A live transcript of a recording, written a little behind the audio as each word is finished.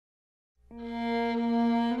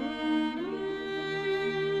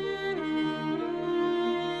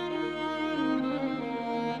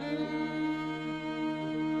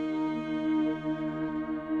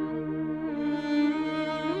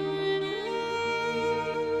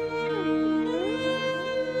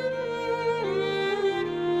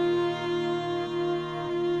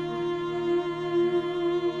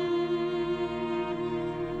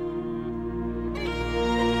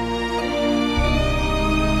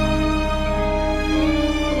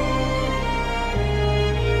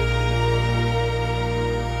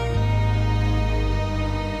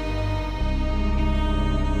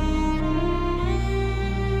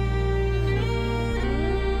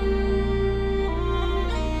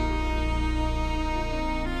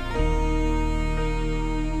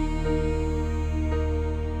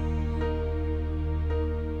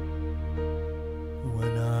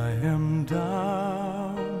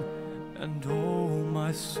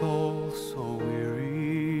soul so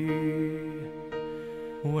weary,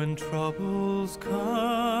 when troubles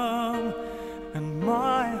come and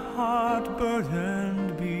my heart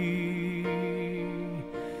burdened be,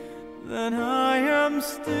 then I am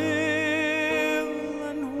still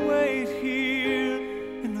and wait here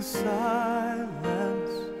in the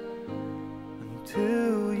silence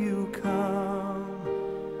until you come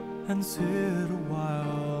and sit a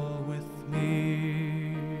while with me.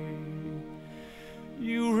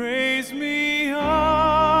 You raise me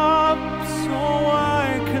up so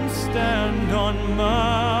I can stand on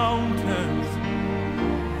mountains.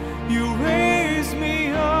 You raise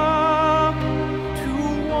me up to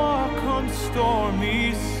walk on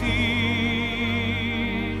stormy seas.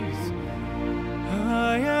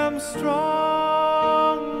 I am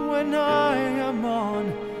strong when I am on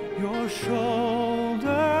your shoulders.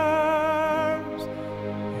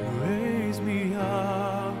 You raise me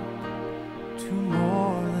up to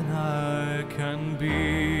more than I can be.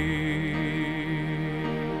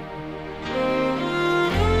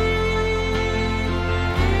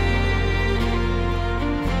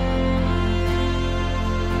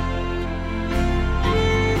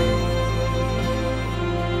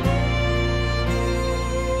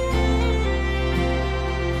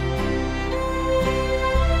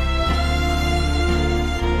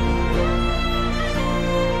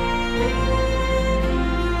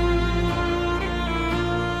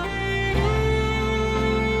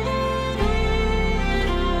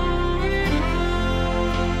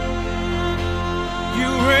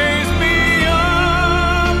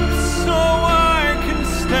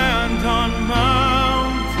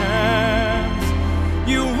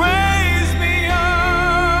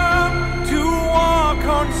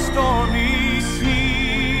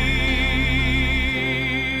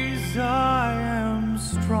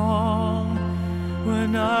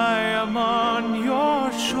 When I am on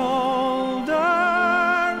your shoulders,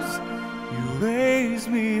 you raise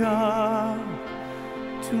me up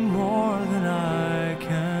to more than I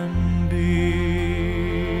can be.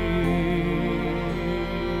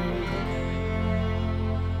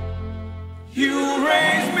 You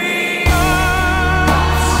raise me up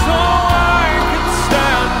so I can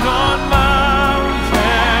stand on mountains.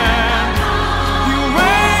 You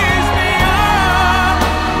raise me up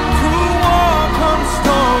to walk on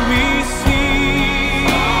stormy seas. I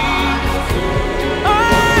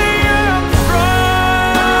am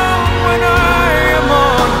strong when I am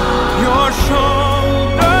on your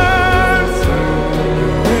shoulders.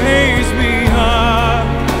 You raise me up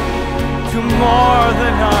to more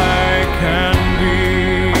than I can be.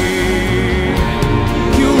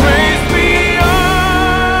 You raise me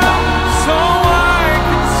up so I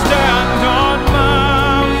can stand on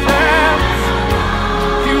mountains.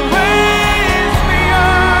 You raise me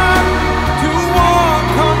up to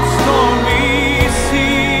walk on stormy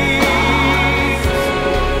seas.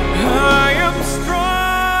 I am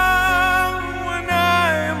strong when I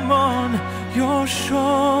am on your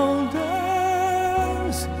shoulders.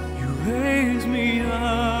 You raise me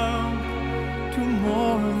up